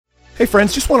Hey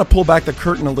friends, just want to pull back the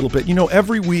curtain a little bit. You know,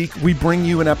 every week we bring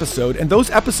you an episode, and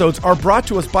those episodes are brought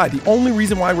to us by, the only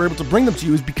reason why we're able to bring them to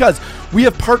you is because we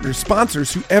have partners,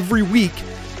 sponsors who every week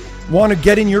want to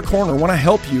get in your corner, want to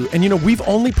help you. And you know, we've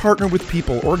only partnered with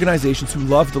people, organizations who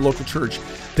love the local church.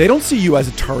 They don't see you as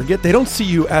a target. They don't see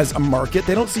you as a market.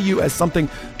 They don't see you as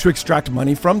something to extract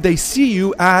money from. They see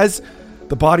you as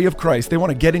the body of Christ. They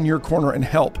want to get in your corner and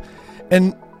help.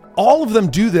 And all of them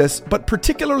do this, but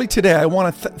particularly today, I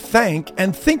want to thank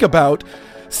and think about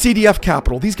CDF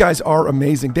Capital. These guys are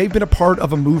amazing. They've been a part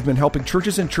of a movement helping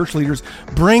churches and church leaders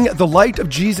bring the light of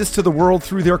Jesus to the world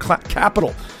through their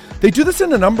capital. They do this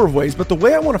in a number of ways, but the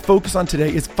way I want to focus on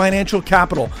today is financial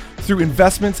capital through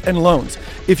investments and loans.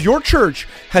 If your church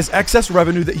has excess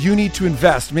revenue that you need to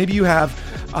invest, maybe you have,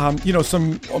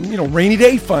 some rainy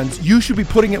day funds, you should be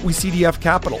putting it with CDF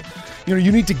Capital. You know,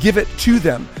 you need to give it to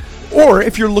them. Or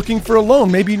if you're looking for a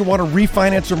loan, maybe you want to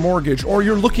refinance your mortgage, or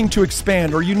you're looking to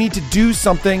expand, or you need to do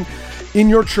something in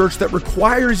your church that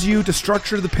requires you to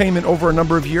structure the payment over a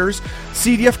number of years,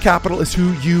 CDF Capital is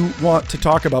who you want to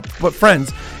talk about. But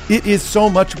friends, it is so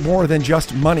much more than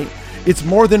just money. It's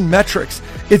more than metrics.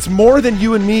 It's more than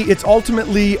you and me. It's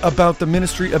ultimately about the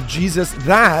ministry of Jesus.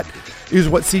 That is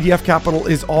what CDF Capital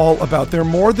is all about. They're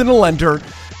more than a lender.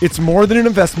 It's more than an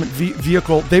investment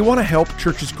vehicle. They want to help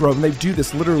churches grow, and they do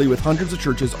this literally with hundreds of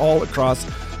churches all across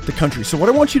the country. So what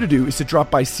I want you to do is to drop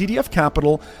by CDF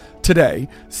Capital today,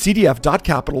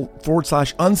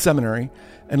 cdf.capital/unseminary,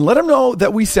 and let them know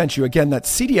that we sent you. Again,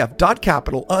 that's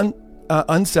cdf.capital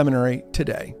unseminary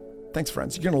today. Thanks,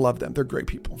 friends. You're going to love them. They're great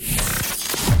people.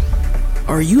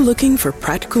 Are you looking for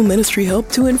practical ministry help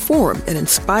to inform and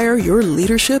inspire your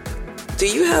leadership? Do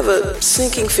you have a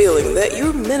sinking feeling that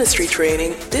your ministry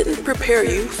training didn't prepare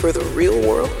you for the real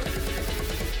world?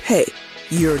 Hey,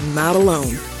 you're not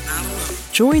alone.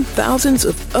 Join thousands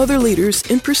of other leaders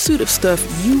in pursuit of stuff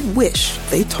you wish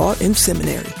they taught in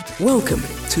seminary. Welcome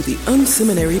to the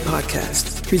unSeminary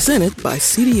podcast, presented by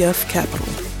CDF Capital,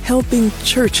 helping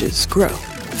churches grow.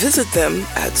 Visit them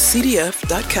at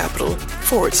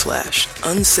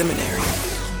cdf.capital/unseminary.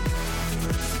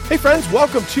 Hey friends,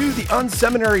 welcome to the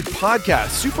unSeminary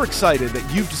podcast. Super excited that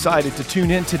you've decided to tune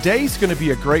in. Today's going to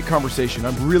be a great conversation.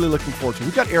 I'm really looking forward to it.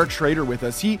 We've got Eric Schroeder with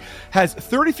us. He has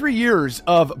 33 years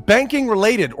of banking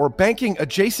related or banking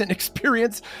adjacent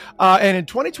experience. And in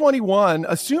 2021,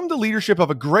 assumed the leadership of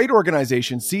a great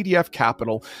organization, CDF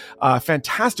Capital, a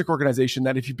fantastic organization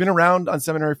that if you've been around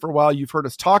unSeminary for a while, you've heard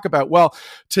us talk about. Well,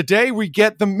 today we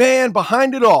get the man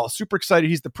behind it all. Super excited.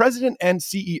 He's the president and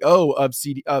CEO of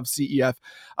CEF.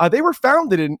 They were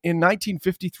founded in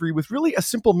 1953 with really a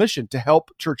simple mission to help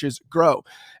churches grow.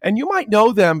 And you might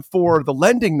know them for the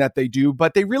lending that they do,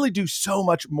 but they really do so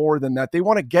much more than that. They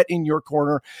want to get in your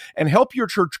corner and help your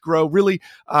church grow, really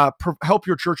help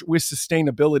your church with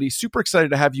sustainability. Super excited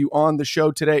to have you on the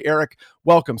show today, Eric.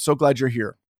 Welcome. So glad you're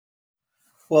here.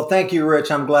 Well, thank you,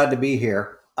 Rich. I'm glad to be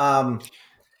here. So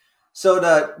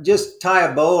to just tie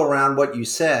a bow around what you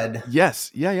said.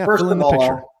 Yes. Yeah.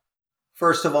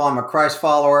 First of all, I'm a Christ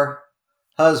follower,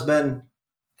 husband,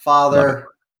 father,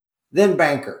 then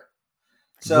banker.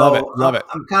 So love it.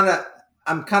 I'm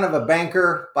kind of a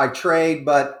banker by trade,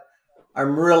 but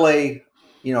I'm really,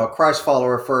 a Christ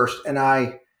follower first. And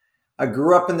I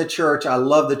grew up in the church. I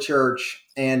love the church,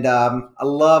 and I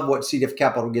love what CDF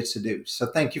Capital gets to do. So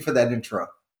thank you for that intro.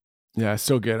 Yeah,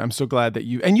 so good. I'm so glad that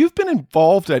you've been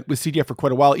involved with CDF for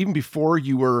quite a while, even before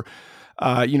you were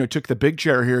took the big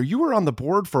chair here. You were on the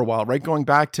board for a while, right? Going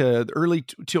back to the early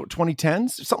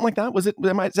 2010s, something like that. Is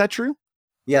that true?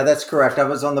 Yeah, that's correct. I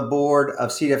was on the board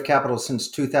of CDF Capital since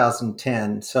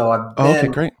 2010. So I've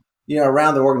been, great.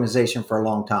 Around the organization for a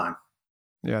long time.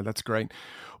 Yeah, that's great.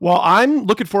 Well, I'm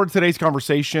looking forward to today's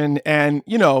conversation, and,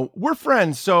 we're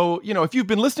friends. So, if you've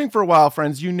been listening for a while,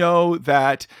 friends, you know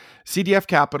that CDF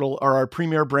Capital are our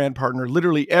premier brand partner.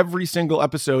 Literally every single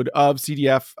episode of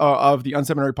CDF, of the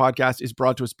unSeminary podcast, is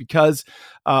brought to us because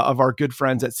of our good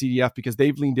friends at CDF, because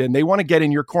they've leaned in. They want to get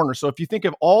in your corner. So if you think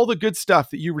of all the good stuff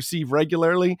that you receive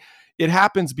regularly, it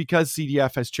happens because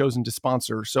CDF has chosen to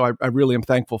sponsor. So I really am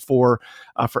thankful for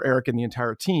Eric and the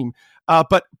entire team.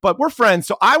 But we're friends.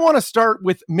 So I want to start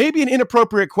with maybe an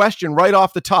inappropriate question right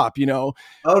off the top. Oh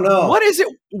no. What is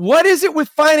it with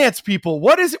finance people?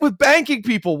 What is it with banking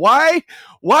people? Why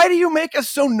do you make us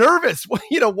so nervous?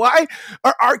 Why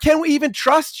can we even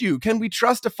trust you? Can we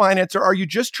trust a financer? Are you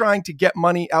just trying to get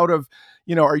money out of,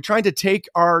 are you trying to do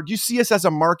you see us as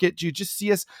a market? Do you just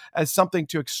see us as something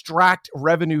to extract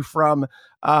revenue from?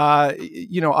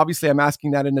 Obviously I'm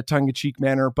asking that in a tongue-in-cheek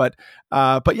manner, but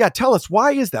yeah, tell us,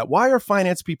 why is that? Why are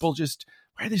finance people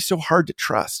why are they so hard to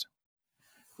trust?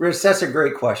 Rich, that's a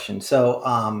great question.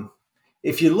 So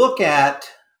if you look at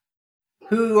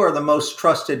who are the most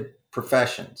trusted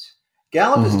professions,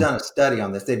 Gallup has done a study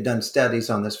on this. They've done studies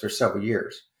on this for several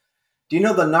years. Do you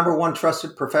know the number one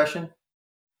trusted profession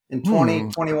in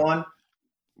 2021?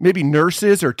 Maybe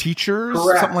nurses or teachers,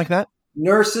 Correct. something like that?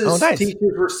 Nurses, nice.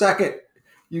 teachers were second.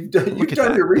 You've done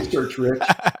your research, Rich.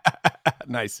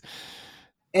 Nice.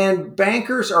 And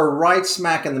bankers are right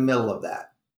smack in the middle of that.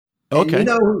 Okay. And you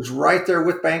know who's right there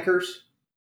with bankers?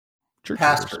 Church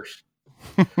Pastors.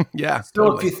 Yeah. So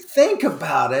Totally. if you think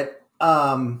about it,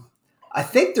 I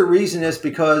think the reason is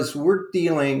because we're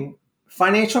dealing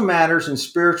financial matters and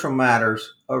spiritual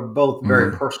matters are both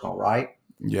very personal, right?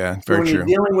 Yeah, So very when true. you're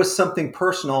dealing with something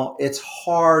personal, it's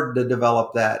hard to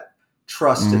develop that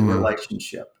trusted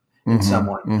relationship in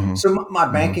someone. So my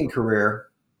banking career,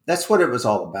 that's what it was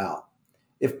all about.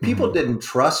 If people didn't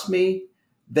trust me,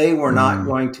 they were not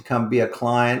going to come be a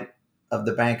client of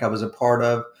the bank I was a part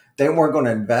of. They weren't going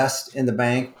to invest in the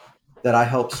bank that I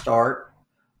helped start.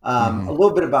 A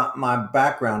little bit about my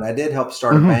background. I did help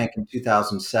start a bank in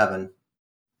 2007.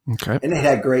 Okay. And it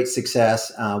had great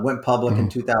success, went public in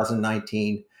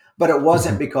 2019. But it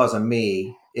wasn't because of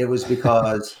me. It was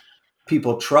because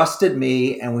people trusted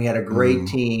me and we had a great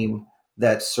team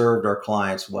that served our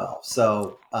clients well.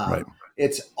 So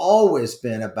it's always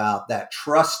been about that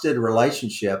trusted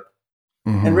relationship.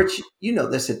 And Rich, you know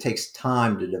this, it takes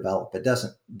time to develop. It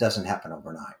doesn't happen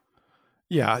overnight.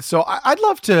 Yeah. So I'd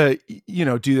love to,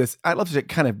 do this. I'd love to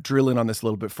kind of drill in on this a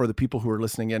little bit for the people who are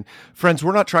listening in. Friends,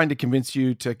 we're not trying to convince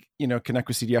you to, connect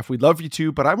with CDF. We'd love you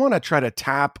to, but I want to try to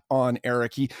tap on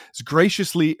Eric. He has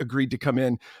graciously agreed to come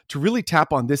in to really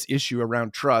tap on this issue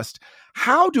around trust.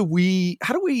 How do we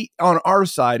on our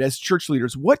side as church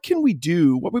leaders, what can we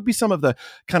do? What would be some of the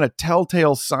kind of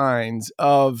telltale signs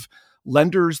of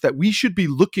lenders that we should be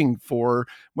looking for,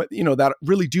 that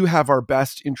really do have our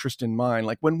best interest in mind?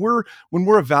 Like when we're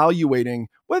evaluating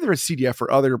whether it's CDF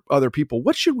or other people,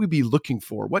 what should we be looking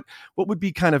for? What would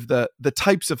be kind of the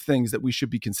types of things that we should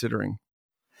be considering?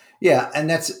 Yeah, and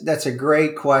that's a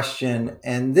great question.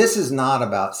 And this is not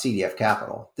about CDF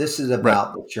Capital. This is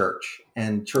about the church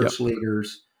and church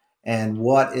leaders and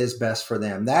what is best for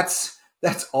them. That's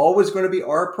always going to be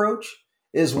our approach,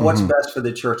 is what's best for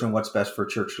the church and what's best for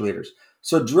church leaders.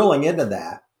 So drilling into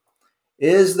that,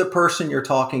 is the person you're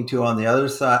talking to on the other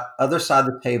side of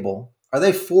the table, are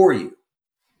they for you?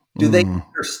 Do they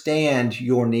understand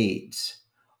your needs?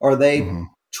 Are they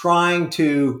trying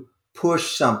to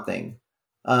push something?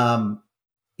 We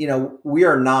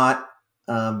are not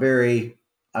very,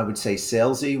 I would say,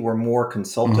 salesy. We're more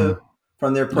consultative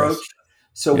from their approach. Yes.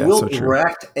 So we'll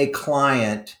direct a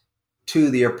client to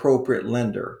the appropriate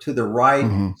lender, to the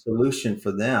right solution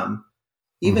for them,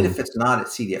 even if it's not at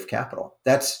CDF Capital.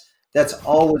 That's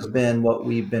always been what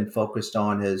we've been focused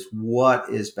on, is what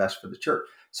is best for the church.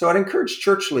 So I'd encourage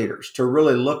church leaders to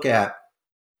really look at,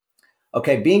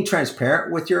 being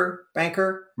transparent with your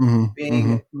banker,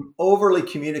 being overly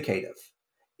communicative.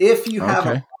 If you have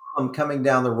a problem coming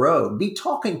down the road, be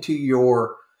talking to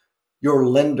your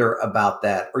lender about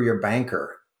that, or your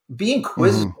banker. Be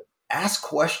inquisitive. Ask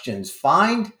questions,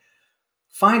 find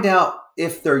out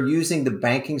if they're using the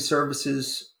banking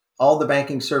services, all the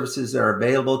banking services that are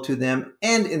available to them,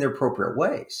 and in the appropriate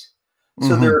ways.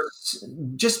 So they're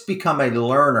just become a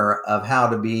learner of how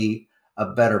to be a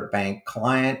better bank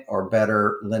client or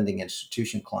better lending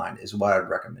institution client is what I'd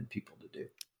recommend people to do.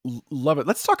 Love it.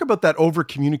 Let's talk about that over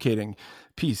communicating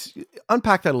piece.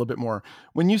 Unpack that a little bit more.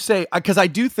 When you say, because I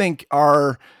do think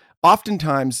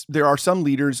oftentimes there are some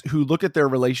leaders who look at their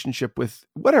relationship with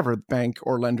whatever bank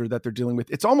or lender that they're dealing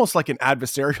with. It's almost like an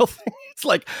adversarial thing. It's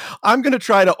like, I'm going to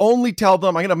try to only tell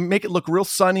them, I'm going to make it look real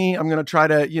sunny. I'm going to try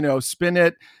to, spin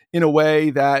it in a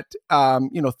way that,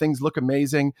 things look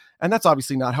amazing. And that's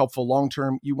obviously not helpful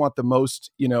long-term. You want the most,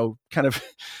 kind of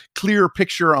clear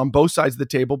picture on both sides of the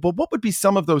table. But what would be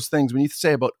some of those things when you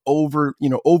say about over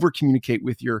communicate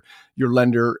with your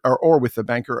lender or with the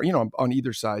banker, on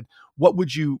either side? What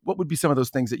would be some of those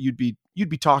things that you'd be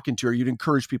talking to, or you'd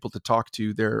encourage people to talk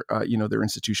to their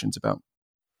institutions about?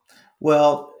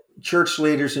 Well, church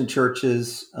leaders and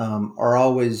churches are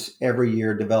always every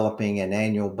year developing an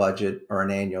annual budget or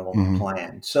an annual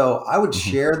plan. So I would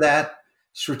share that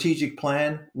strategic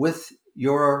plan with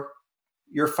your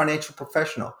financial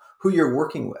professional who you're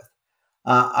working with.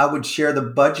 I would share the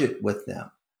budget with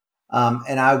them.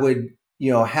 And I would,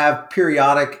 have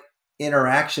periodic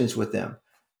interactions with them.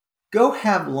 Go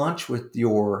have lunch with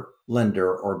your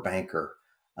lender or banker.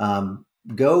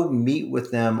 Go meet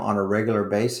with them on a regular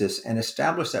basis and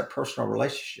establish that personal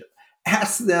relationship.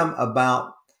 Ask that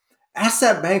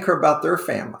banker about their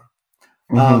family.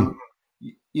 Um,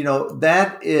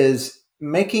 that is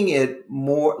making it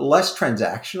less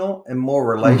transactional and more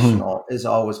relational is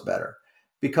always better,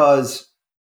 because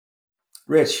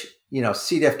Rich,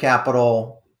 CDF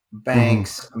Capital,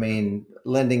 banks, I mean,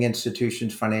 lending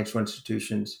institutions, financial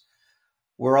institutions,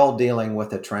 we're all dealing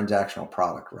with a transactional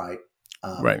product, right?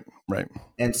 Right.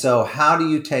 And so how do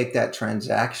you take that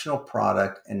transactional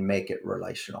product and make it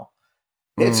relational?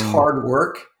 It's hard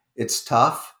work. It's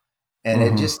tough. And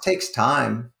it just takes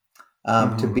time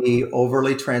to be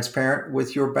overly transparent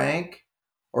with your bank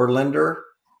or lender,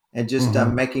 and just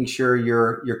making sure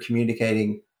you're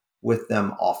communicating with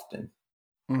them often.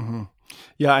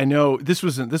 Yeah, I know this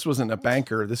wasn't a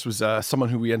banker. This was someone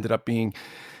who we ended up being,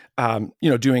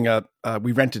 doing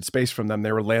we rented space from them.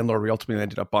 They were a landlord. We ultimately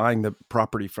ended up buying the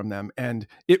property from them. And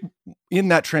in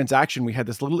that transaction, we had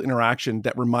this little interaction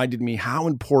that reminded me how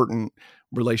important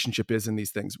relationship is in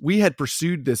these things. We had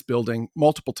pursued this building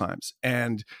multiple times,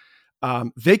 and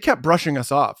they kept brushing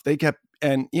us off.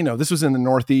 This was in the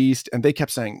Northeast, and they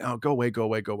kept saying, "No, go away, go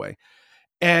away, go away."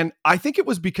 And I think it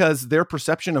was because their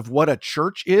perception of what a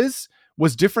church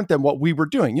was different than what we were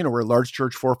doing. We're a large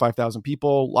church, 4,000 or 5,000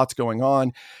 people, lots going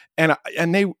on. And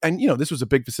this was a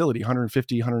big facility,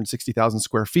 150, 160,000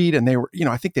 square feet. And they were,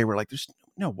 I think they were like, there's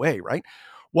no way, right?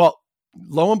 Well,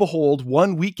 lo and behold,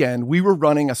 one weekend we were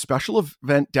running a special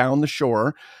event down the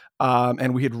shore.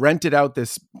 And we had rented out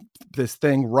this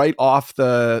thing right off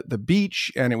the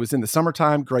beach, and it was in the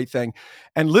summertime. Great thing.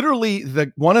 And literally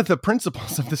one of the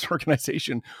principals of this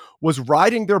organization was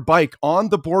riding their bike on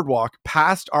the boardwalk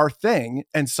past our thing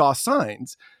and saw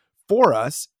signs for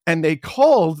us. And they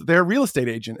called their real estate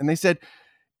agent and they said,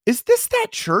 "Is this that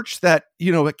church that,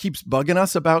 it keeps bugging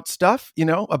us about stuff,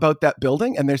 about that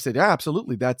building?" And they said, "Yeah,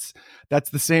 absolutely. That's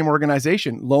the same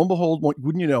organization." Lo and behold,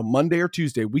 wouldn't you know, Monday or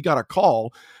Tuesday, we got a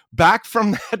call back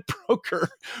from that broker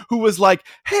who was like,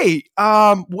 "Hey,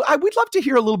 we'd love to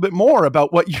hear a little bit more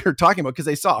about what you're talking about." Because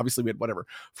they saw, obviously we had 4,000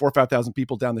 or 5,000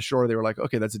 people down the shore. They were like,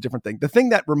 "Okay, that's a different thing." The thing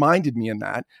that reminded me and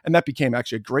that became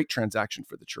actually a great transaction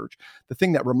for the church. The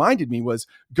thing that reminded me was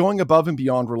going above and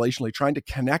beyond relationally, trying to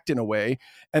connect in a way.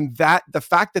 And that the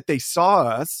fact that they saw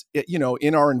us,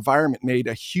 in our environment made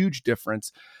a huge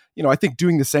difference. I think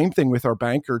doing the same thing with our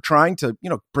banker, trying to,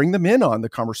 bring them in on the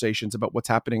conversations about what's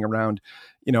happening around,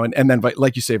 and then,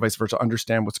 like you say, vice versa,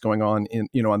 understand what's going on in,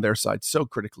 on their side. So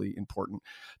critically important.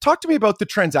 Talk to me about the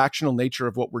transactional nature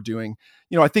of what we're doing.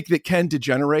 I think that can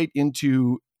degenerate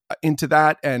into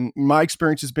that. And my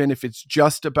experience has been, if it's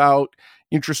just about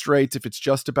interest rates, if it's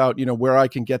just about, where I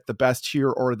can get the best here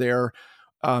or there,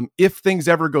 if things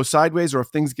ever go sideways or if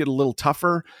things get a little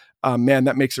tougher, man,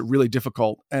 that makes it really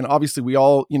difficult. And obviously we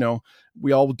all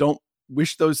don't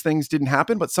wish those things didn't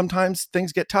happen, but sometimes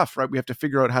things get tough, right? We have to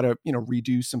figure out how to,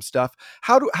 redo some stuff.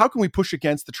 How can we push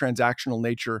against the transactional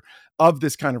nature of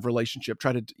this kind of relationship?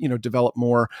 Try to, develop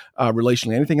more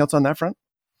relationally. Anything else on that front?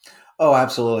 Oh,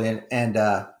 absolutely. And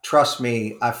trust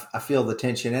me, I feel the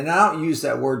tension, and I don't use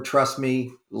that word "trust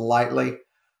me" lightly,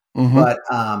 but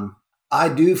I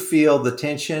do feel the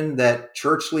tension that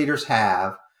church leaders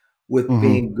have with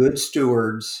being good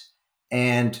stewards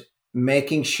and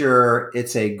making sure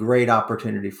it's a great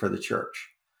opportunity for the church.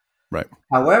 Right.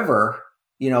 However,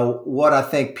 what I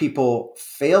think people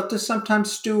fail to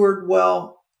sometimes steward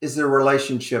well is their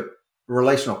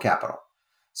relational capital.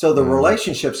 So the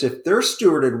relationships, if they're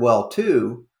stewarded well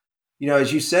too,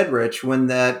 as you said, Rich, when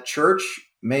that church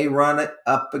may run it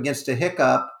up against a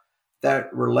hiccup,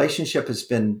 that relationship has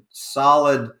been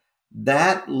solid,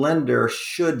 that lender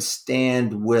should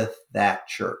stand with that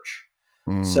church.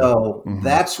 So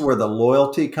that's where the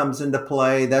loyalty comes into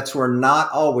play. That's where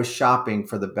not always shopping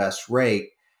for the best rate.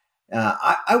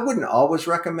 I wouldn't always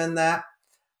recommend that,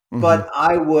 but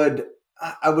I would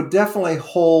definitely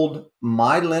hold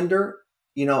my lender,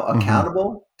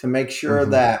 accountable to make sure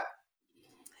that,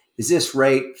 is this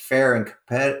rate fair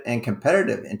and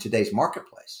competitive in today's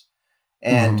marketplace?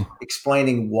 And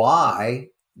explaining why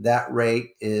that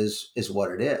rate is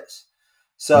what it is.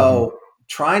 So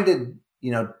trying to,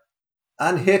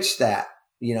 unhitch that,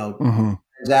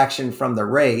 transaction from the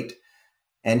rate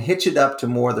and hitch it up to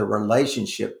more the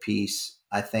relationship piece,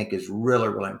 I think is really,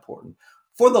 really important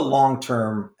for the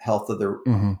long-term health of the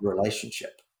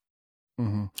relationship.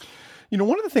 One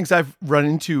of the things I've run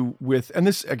into with, and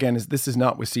this again this is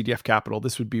not with CDF Capital,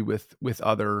 this would be with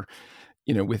other,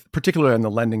 with particularly on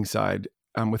the lending side,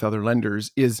 with other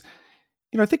lenders, is,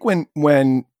 I think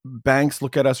when banks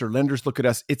look at us or lenders look at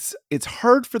us, it's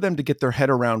hard for them to get their head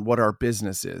around what our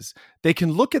business is. They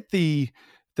can look at the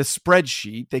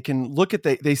spreadsheet, they can look at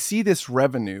they see this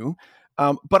revenue,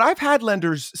 But I've had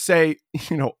lenders say,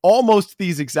 almost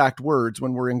these exact words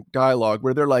when we're in dialogue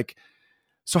where they're like,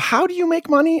 so how do you make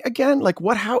money again? Like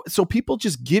so people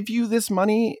just give you this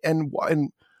money and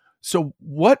so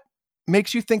what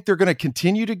makes you think they're going to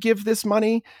continue to give this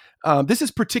money? This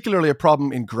is particularly a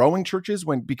problem in growing churches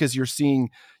because you're seeing,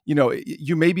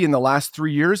 you maybe in the last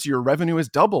 3 years, your revenue has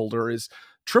doubled or is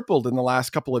tripled in the last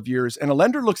couple of years. And a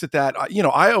lender looks at that,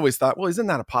 I always thought, well, isn't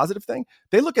that a positive thing?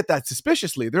 They look at that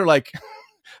suspiciously. They're like,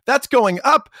 that's going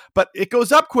up, but it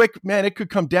goes up quick, man. It could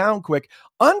come down quick.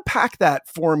 Unpack that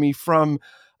for me from,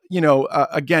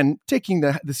 again, taking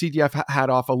the CDF hat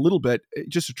off a little bit,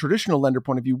 just a traditional lender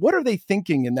point of view. What are they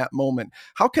thinking in that moment?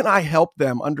 How can I help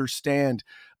them understand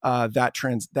or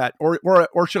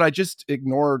should I just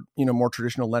ignore, more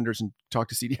traditional lenders and talk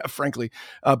to CDF, frankly?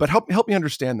 But help me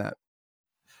understand that.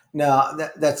 No,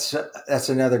 that's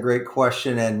another great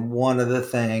question, and one of the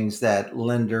things that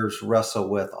lenders wrestle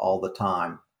with all the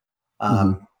time.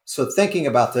 So thinking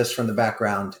about this from the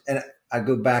background, and I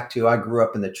go back to I grew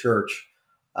up in the church.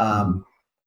 I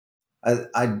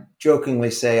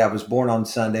jokingly say I was born on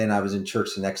Sunday and I was in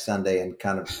church the next Sunday, and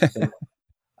kind of.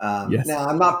 Yes. Now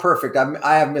I'm not perfect.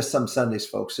 I have missed some Sundays,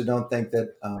 folks. So don't think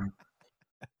that.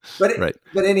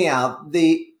 But anyhow,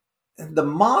 the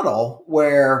model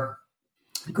where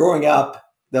growing up,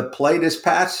 the plate is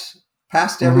passed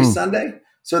every Sunday.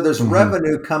 So there's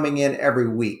revenue coming in every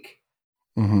week.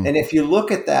 And if you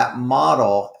look at that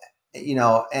model,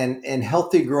 and in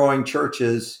healthy growing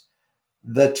churches,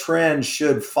 the trend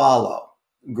should follow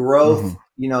growth,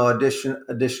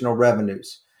 additional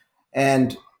revenues.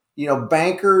 And,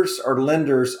 bankers or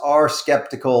lenders are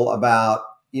skeptical about,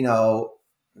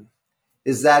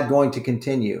 is that going to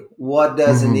continue? What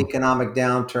does an economic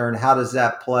downturn, how does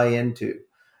that play into?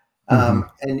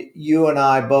 And you and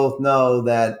I both know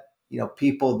that,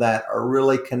 people that are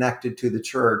really connected to the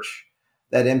church,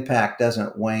 that impact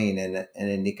doesn't wane in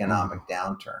an economic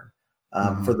downturn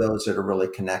for those that are really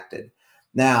connected.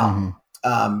 Now,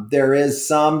 there is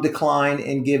some decline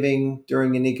in giving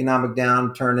during an economic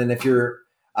downturn. And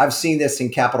I've seen this in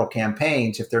capital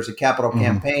campaigns. If there's a capital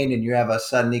campaign and you have a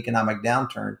sudden economic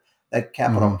downturn, that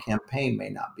capital campaign may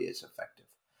not be as effective.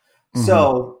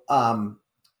 So,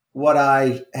 what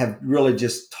I have really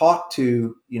just talked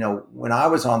to, when I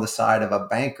was on the side of a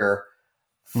banker,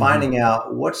 finding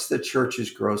out what's the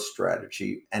church's growth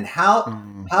strategy and how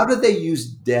do they use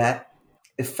debt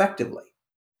effectively?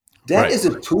 Debt is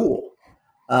a tool.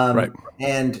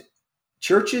 And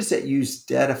churches that use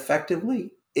debt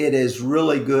effectively, it is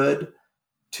really good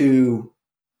to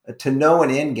know an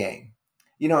end game.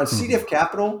 In CDF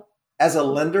Capital, as a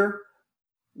lender,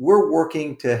 we're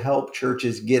working to help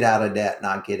churches get out of debt,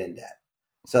 not get in debt.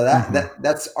 So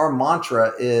that's our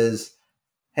mantra is,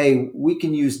 hey, we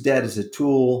can use debt as a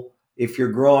tool. If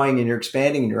you're growing and you're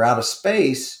expanding and you're out of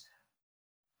space,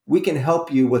 we can help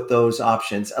you with those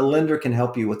options. A lender can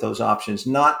help you with those options,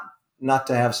 not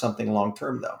to have something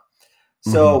long-term though.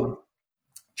 So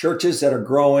churches that are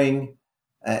growing,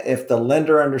 if the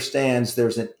lender understands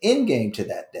there's an end game to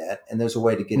that debt and there's a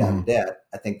way to get out of debt,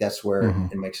 I think that's where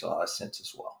it makes a lot of sense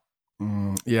as well.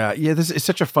 Yeah. This is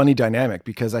such a funny dynamic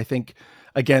because I think,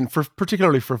 again,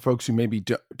 particularly for folks who maybe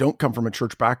don't come from a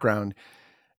church background,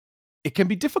 it can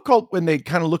be difficult when they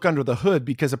kind of look under the hood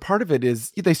because a part of it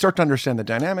is they start to understand the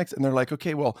dynamics and they're like,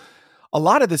 okay, well, a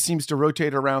lot of this seems to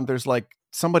rotate around. There's like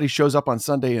somebody shows up on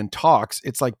Sunday and talks.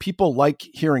 It's like people like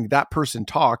hearing that person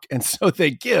talk. And so they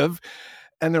give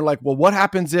and they're like, well, what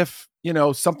happens if,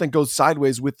 something goes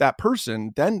sideways with that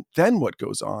person? Then what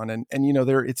goes on? And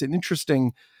it's an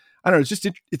interesting, I don't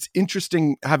know, it's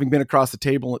interesting having been across the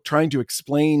table, trying to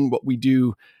explain what we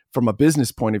do from a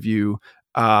business point of view,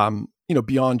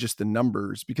 beyond just the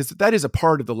numbers, because that is a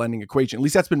part of the lending equation. At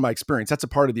least that's been my experience. That's a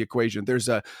part of the equation. There's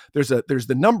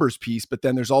the numbers piece, but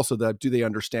then there's also the, do they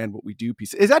understand what we do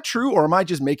piece? Is that true? Or am I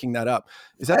just making that up?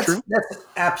 Is that true? That's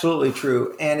absolutely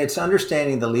true. And it's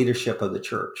understanding the leadership of the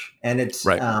church. And it's,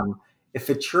 if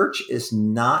a church is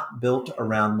not built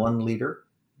around one leader,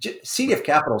 CDF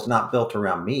Capital is not built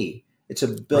around me. It's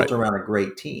built around a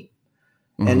great team.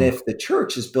 And if the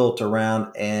church is built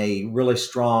around a really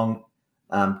strong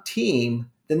team,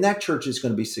 then that church is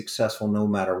going to be successful no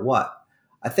matter what.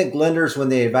 I think lenders, when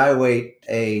they evaluate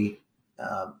I'm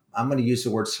going to use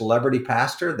the word celebrity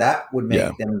pastor, that would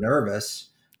make them nervous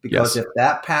because if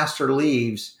that pastor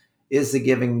leaves, is the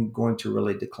giving going to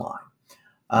really decline?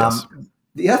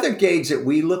 The other gauge that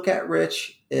we look at,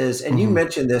 Rich, is, and you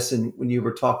mentioned this when you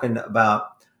were talking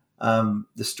about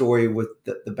the story with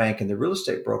the bank and the real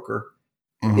estate broker,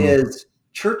 is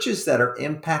churches that are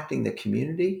impacting the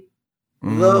community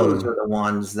those are the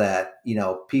ones that,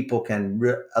 people can,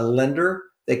 a lender,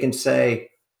 they can say,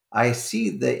 I see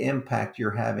the impact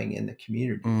you're having in the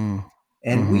community.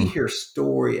 And we hear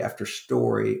story after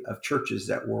story of churches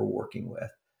that we're working with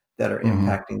that are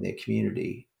impacting the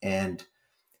community. And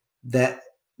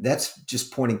that's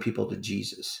just pointing people to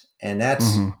Jesus. And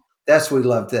that's we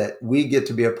love, that we get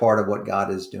to be a part of what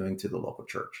God is doing to the local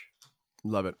church.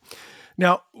 Love it.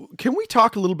 Now, can we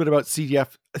talk a little bit about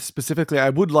CDF specifically?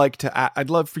 I'd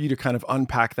love for you to kind of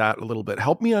unpack that a little bit.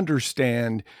 Help me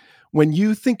understand, when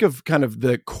you think of kind of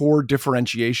the core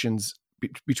differentiations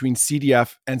between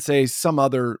CDF and, say, some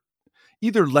other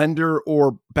either lender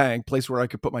or bank, place where I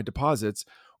could put my deposits,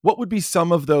 what would be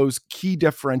some of those key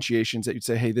differentiations that you'd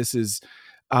say, hey, this is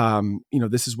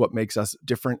this is what makes us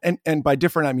different. And by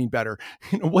different, I mean better.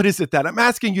 What is it that I'm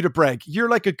asking you to brag? You're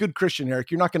like a good Christian,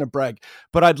 Eric. You're not going to brag,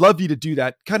 but I'd love you to do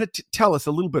that. Kind of tell us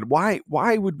a little bit. Why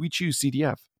would we choose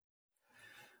CDF?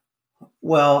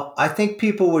 Well, I think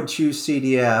people would choose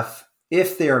CDF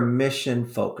if they're mission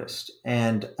focused.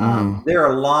 And there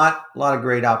are a lot of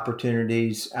great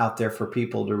opportunities out there for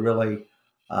people to really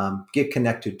get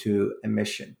connected to a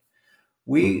mission.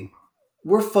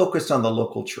 We're focused on the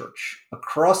local church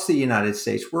across the United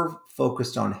States. We're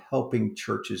focused on helping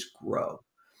churches grow.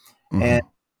 And,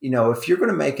 if you're going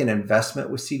to make an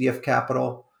investment with CDF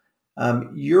Capital,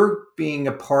 you're being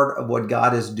a part of what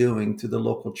God is doing through the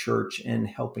local church and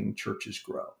helping churches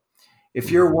grow.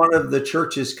 If you're one of the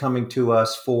churches coming to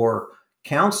us for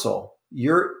counsel,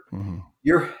 you're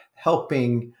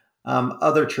helping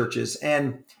other churches.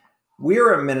 And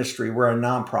we're a ministry, we're a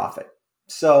nonprofit.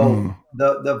 So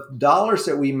the dollars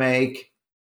that we make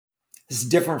is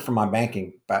different from my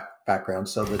banking background.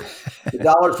 So the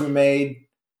dollars we made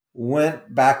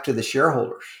went back to the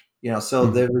shareholders, so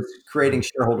there was creating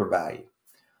shareholder value,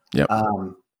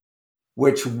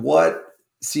 which what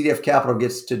CDF Capital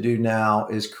gets to do now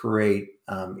is create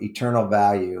eternal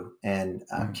value and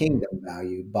kingdom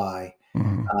value by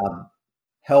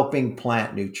helping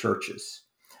plant new churches.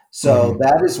 So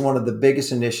that is one of the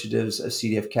biggest initiatives of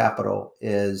CDF Capital,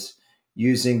 is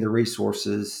using the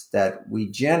resources that we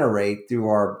generate through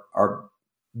our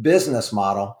business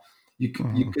model. You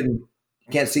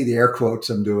can't see the air quotes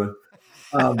I'm doing.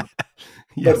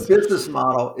 Yes. The business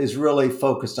model is really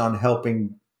focused on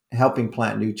helping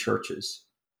plant new churches.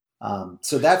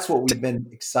 So that's what we've been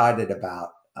excited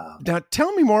about. Now,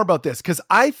 tell me more about this, because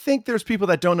I think there's people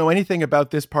that don't know anything about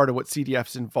this part of what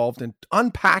CDF's involved in.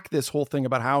 Unpack this whole thing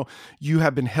about how you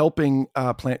have been helping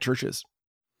plant churches.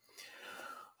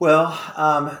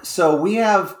 Well, so we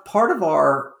have part of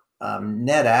our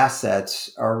net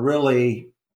assets are really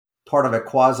part of a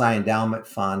quasi-endowment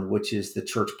fund, which is the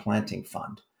church planting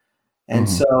fund. And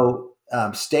so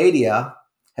Stadia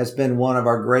has been one of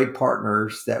our great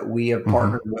partners that we have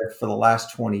partnered with for the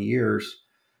last 20 years,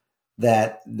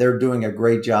 that they're doing a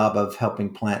great job of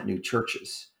helping plant new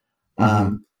churches.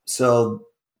 So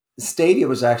Stadia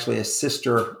was actually is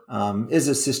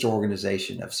a sister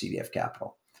organization of CDF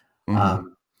Capital.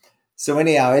 So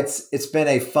anyhow, it's been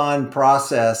a fun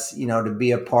process, to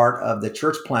be a part of the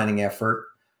church planting effort,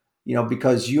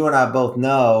 because you and I both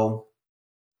know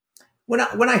when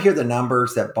I hear the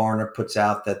numbers that Barna puts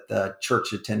out, that the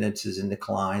church attendance is in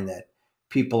decline, that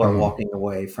people are walking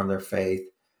away from their faith,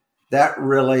 that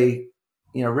really,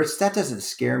 Rich, that doesn't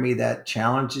scare me. That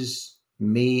challenges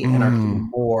me and our team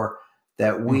more,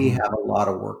 that we have a lot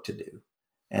of work to do,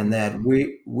 and that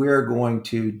we're going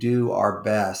to do our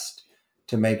best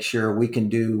to make sure we can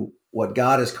do what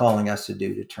God is calling us to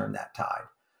do to turn that tide.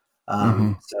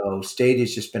 So Stadia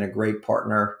has just been a great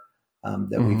partner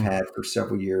that we've had for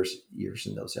several years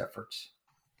in those efforts.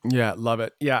 Yeah, love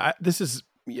it. Yeah, this is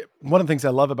one of the things I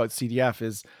love about CDF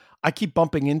is I keep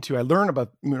bumping into, I learn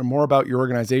about more about your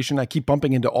organization. I keep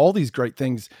bumping into all these great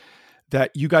things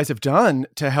that you guys have done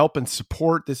to help and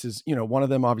support. This is, one of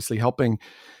them obviously helping,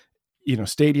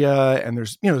 Stadia, and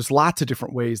there's lots of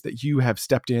different ways that you have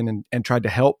stepped in and tried to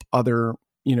help other,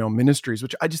 ministries,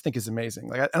 which I just think is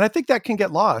amazing. And I think that can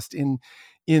get lost in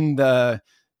the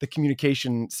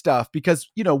communication stuff, because,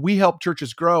 we help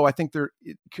churches grow. I think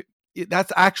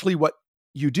that's actually what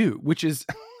you do, which is,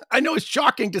 I know it's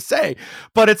shocking to say,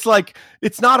 but it's like,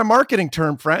 it's not a marketing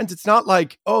term, friends. It's not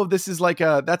like, oh, this is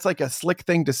that's like a slick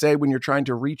thing to say when you're trying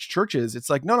to reach churches. It's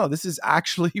like, no, this is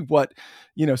actually what,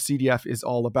 CDF is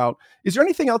all about. Is there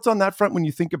anything else on that front when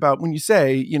you think about, when you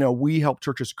say, we help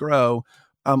churches grow?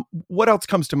 What else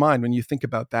comes to mind when you think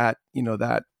about that,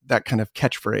 that kind of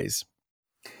catchphrase?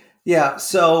 Yeah.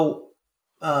 So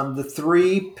the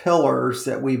three pillars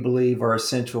that we believe are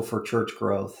essential for church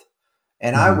growth,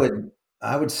 and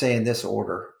I would say in this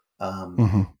order: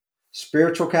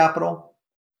 spiritual capital,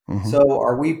 Mm-hmm. So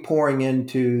are we pouring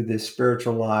into the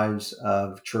spiritual lives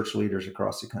of church leaders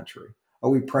across the country? Are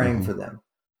we praying Mm-hmm. for them?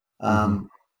 Mm-hmm.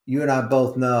 You and I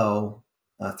both know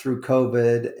through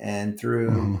COVID and through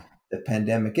Mm-hmm. the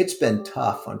pandemic, it's been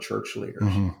tough on church leaders.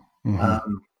 Mm-hmm.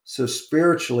 Mm-hmm. So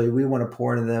spiritually, we want to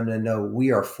pour into them to know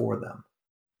we are for them.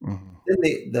 Mm-hmm.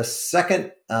 Then the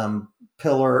second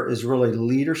pillar is really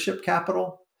leadership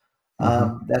capital.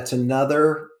 Mm-hmm. That's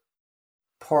another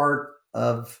part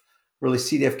of really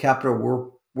CDF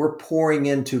Capital. We're pouring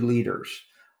into leaders,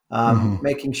 Mm-hmm.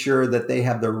 making sure that they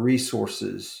have the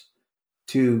resources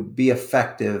to be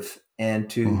effective and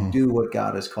to Mm-hmm. do what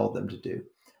God has called them to do.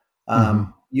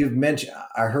 Mm-hmm. You've mentioned,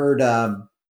 I heard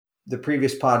the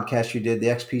previous podcast you did, the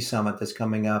XP Summit that's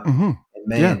coming up Mm-hmm. in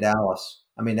May Yeah. in Dallas.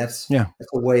 I mean, that's Yeah.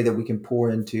 a way that we can pour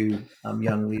into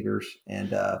young leaders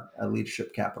and a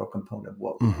leadership capital component of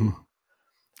what we Mm-hmm. do.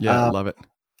 Yeah. I love it.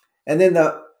 And then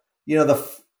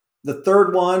the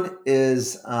third one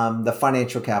is the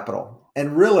financial capital.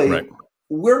 And really, Right.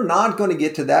 we're not going to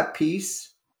get to that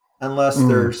piece unless Mm-hmm.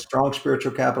 there's strong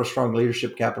spiritual capital, strong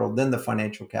leadership capital. Then the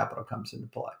financial capital comes into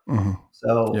play. Mm-hmm.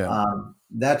 So Yeah.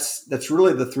 that's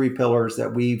really the three pillars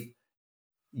that we've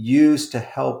used to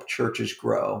help churches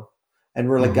grow, and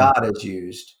really Mm-hmm. God has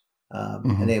used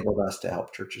Mm-hmm. enabled us to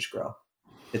help churches grow.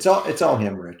 It's all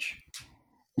Him, Rich.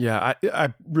 Yeah,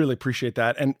 I really appreciate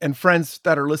that. And friends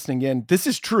that are listening in, this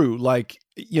is true. Like,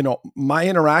 my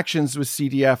interactions with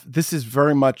CDF, this is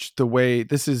very much the way,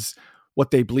 this is what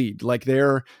they bleed. Like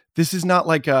this is not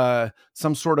like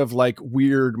some sort of like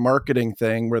weird marketing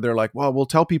thing where they're like, well, we'll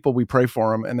tell people we pray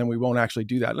for them and then we won't actually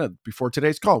do that. No, before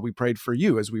today's call, we prayed for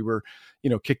you as we were,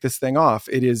 kick this thing off.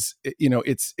 It is,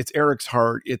 it's Eric's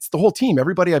heart. It's the whole team,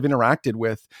 everybody I've interacted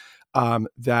with,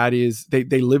 that is,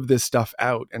 they live this stuff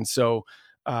out. And so,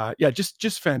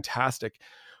 just fantastic.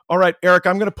 All right, Eric,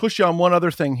 I'm going to push you on one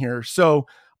other thing here. So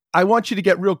I want you to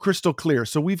get real crystal clear.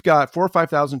 So we've got 4,000 or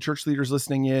 5,000 church leaders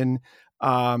listening in.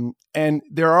 And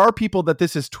there are people that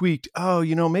this has tweaked. Oh,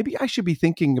 maybe I should be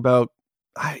thinking about,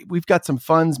 we've got some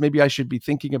funds. Maybe I should be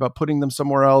thinking about putting them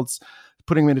somewhere else,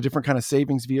 putting them in a different kind of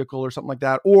savings vehicle or something like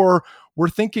that. Or we're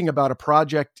thinking about a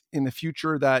project in the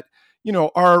future that,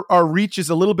 our reach is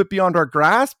a little bit beyond our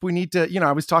grasp. We need to,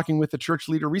 I was talking with a church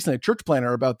leader recently, a church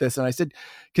planner, about this. And I said,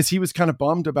 because he was kind of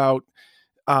bummed about,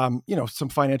 some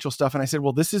financial stuff. And I said,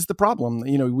 well, this is the problem.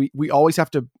 We always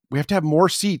have to have more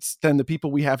seats than the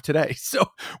people we have today. So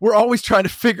we're always trying to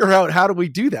figure out, how do we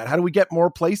do that? How do we get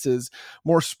more places,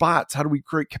 more spots? How do we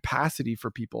create capacity for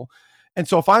people? And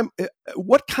so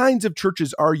what kinds of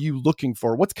churches are you looking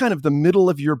for? What's kind of the middle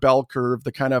of your bell curve,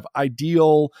 the kind of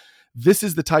ideal, this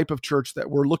is the type of church that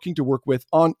we're looking to work with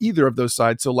on either of those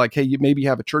sides. So like, hey, you maybe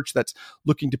have a church that's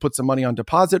looking to put some money on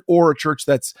deposit, or a church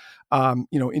that's,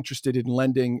 interested in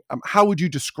lending. How would you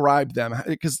describe them?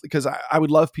 Because I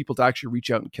would love people to actually reach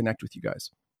out and connect with you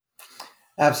guys.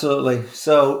 Absolutely.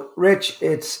 So Rich,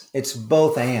 it's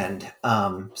both and.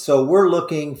 So we're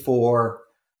looking for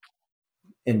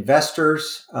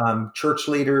investors, church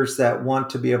leaders that want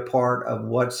to be a part of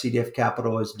what CDF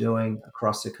Capital is doing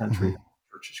across the country. Mm-hmm.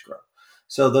 Churches grow.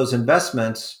 So those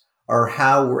investments are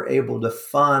how we're able to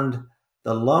fund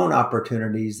the loan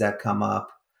opportunities that come up,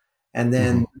 and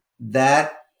then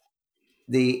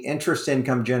the interest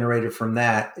income generated from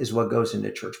that is what goes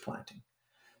into church planting.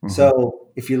 Mm-hmm. So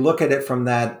if you look at it from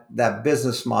that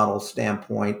business model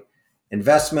standpoint,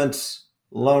 investments,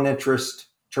 loan interest,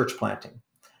 church planting.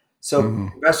 So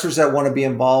investors that want to be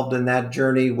involved in that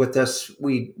journey with us,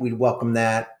 we'd welcome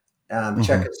that.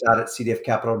 Check us out at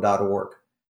cdfcapital.org.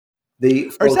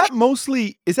 Is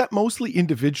that mostly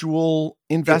individual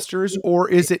investors,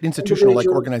 or is it institutional, like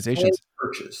organizations?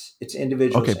 Churches. It's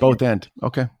individuals. Okay, both end.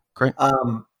 Okay, great.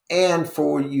 And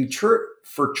for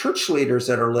church leaders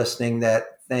that are listening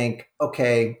that think,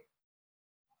 okay,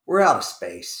 we're out of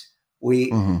space. We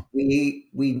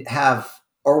have,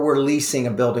 or we're leasing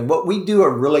a building. What we do a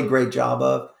really great job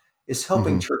of is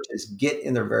helping churches get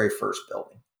in their very first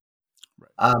building.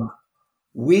 Right.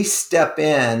 We step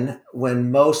in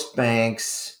when most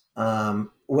banks,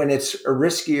 when it's a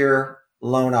riskier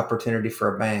loan opportunity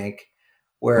for a bank,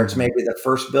 where it's maybe the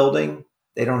first building,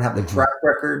 they don't have the track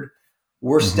record.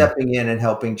 We're stepping in and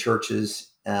helping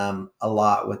churches a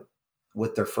lot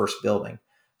with their first building.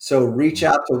 So reach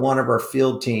out to one of our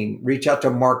field team, reach out to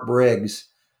Mark Briggs,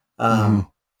 and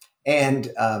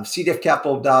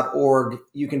cdfcapital.org.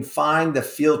 You can find the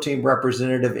field team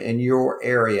representative in your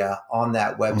area on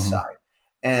that website.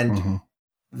 And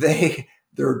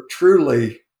they're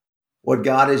truly what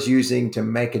God is using to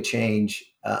make a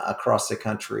change across the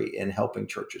country in helping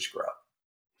churches grow.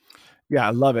 Yeah,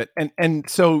 I love it. And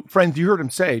so, friends, you heard him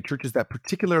say churches that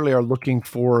particularly are looking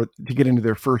to get into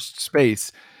their first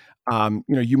space.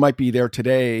 You might be there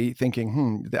today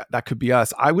thinking, that could be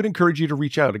us. I would encourage you to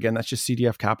reach out. Again, that's just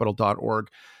cdfcapital.org.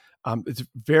 It's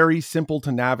very simple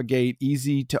to navigate,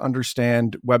 easy to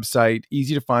understand website,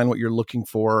 easy to find what you're looking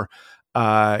for.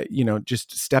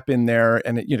 Just step in there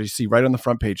and, you see right on the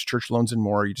front page, church loans and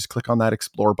more. You just click on that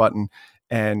explore button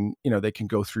and, they can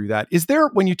go through that. Is there,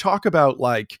 when you talk about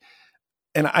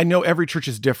and I know every church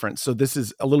is different, so this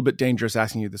is a little bit dangerous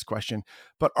asking you this question,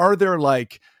 but are there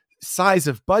size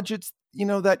of budgets,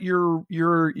 that you're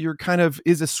kind of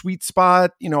is a sweet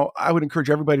spot? I would encourage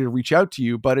everybody to reach out to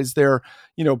you, but is there,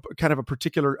 kind of a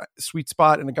particular sweet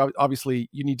spot? And obviously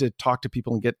you need to talk to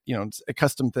people and get, a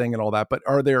custom thing and all that, but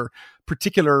are there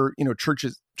particular,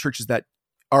 churches that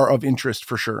are of interest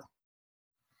for sure?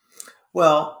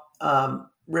 Well,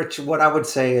 Rich, what I would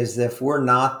say is that if we're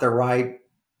not the right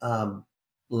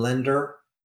lender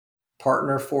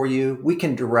partner for you, we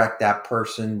can direct that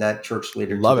person, that church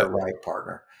leader, to the right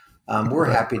partner. We're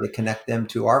happy to connect them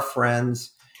to our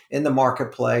friends in the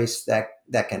marketplace that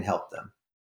can help them.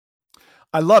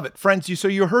 I love it. Friends, so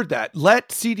you heard that. Let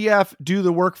CDF do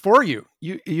the work for you.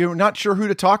 You're not sure who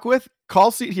to talk with?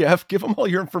 Call CDF, give them all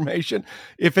your information.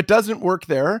 If it doesn't work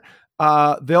there,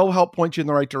 they'll help point you in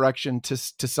the right direction to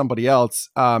somebody else.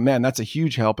 Man, that's a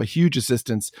huge help, a huge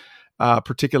assistance.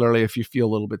 Particularly if you feel a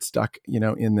little bit stuck,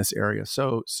 in this area.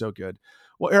 So good.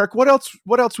 Well, Eric, what else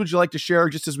would you like to share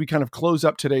just as we kind of close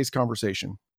up today's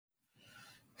conversation?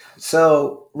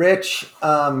 So, Rich,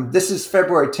 this is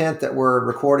February 10th that we're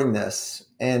recording this.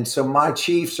 And so my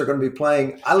Chiefs are going to be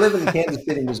playing. I live in Kansas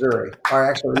City, Missouri, or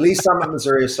actually Lee Summit,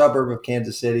 Missouri, a suburb of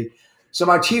Kansas City. So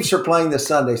my Chiefs are playing this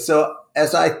Sunday. So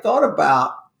as I thought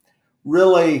about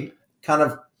really kind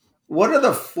of what are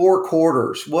the four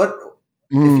quarters,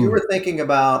 if you were thinking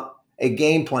about a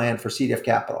game plan for CDF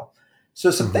Capital.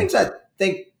 So some things I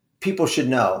think people should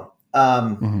know.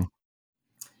 CDF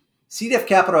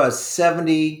Capital has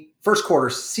first quarter,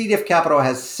 CDF Capital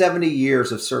has 70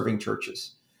 years of serving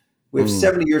churches. We have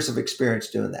 70 years of experience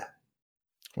doing that.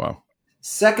 Wow.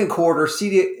 Second quarter,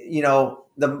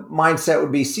 the mindset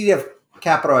would be CDF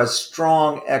Capital has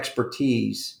strong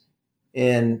expertise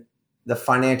in the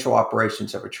financial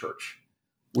operations of a church.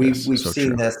 We've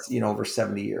seen this, over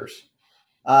 70 years.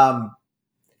 Kind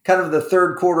of the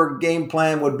third quarter game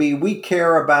plan would be we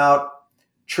care about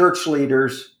church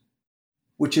leaders,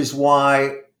 which is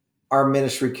why our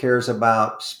ministry cares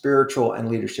about spiritual and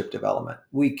leadership development.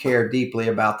 We care deeply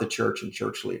about the church and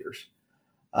church leaders.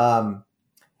 And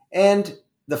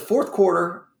the fourth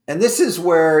quarter, and this is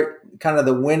where kind of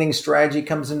the winning strategy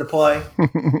comes into play.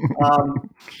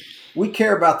 We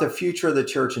care about the future of the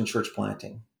church and church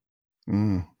planting.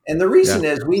 And the reason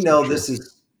is we know this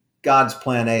is God's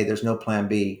plan A. There's no plan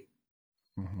B.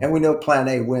 And we know plan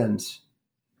A wins.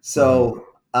 So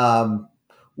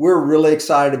we're really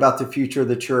excited about the future of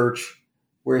the church.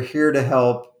 We're here to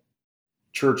help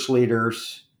church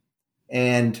leaders.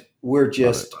 And we're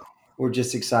just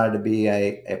excited to be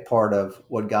a part of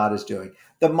what God is doing.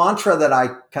 The mantra that I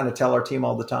kind of tell our team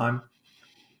all the time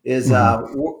is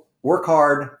work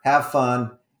hard, have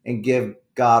fun, and give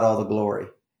God all the glory.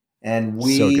 And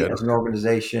we as an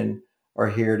organization are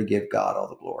here to give God all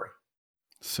the glory.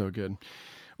 So good.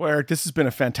 Well, Eric, this has been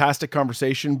a fantastic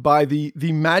conversation. By the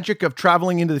magic of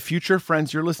traveling into the future,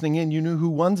 friends, you're listening in, you knew who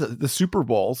won the Super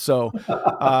Bowl. So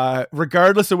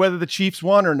regardless of whether the Chiefs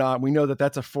won or not, we know that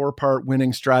that's a 4-part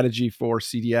winning strategy for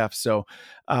CDF. So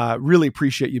really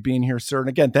appreciate you being here, sir. And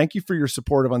again, thank you for your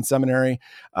support of unSeminary.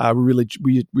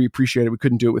 We appreciate it. We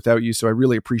couldn't do it without you. So I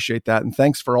really appreciate that. And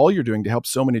thanks for all you're doing to help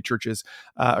so many churches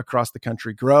across the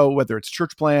country grow, whether it's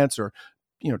church plants or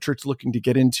church looking to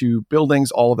get into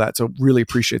buildings, all of that. So really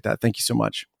appreciate that. Thank you so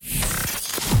much.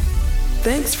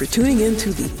 Thanks for tuning in to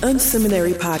the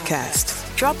unSeminary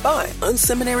podcast. Drop by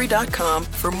unSeminary.com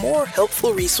for more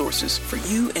helpful resources for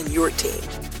you and your team.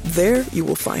 There you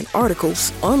will find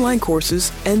articles, online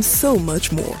courses, and so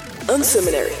much more.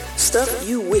 unSeminary, stuff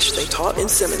you wish they taught in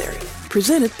seminary.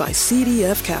 Presented by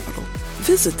CDF Capital.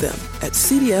 Visit them at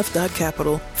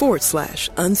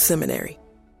cdf.capital/unSeminary.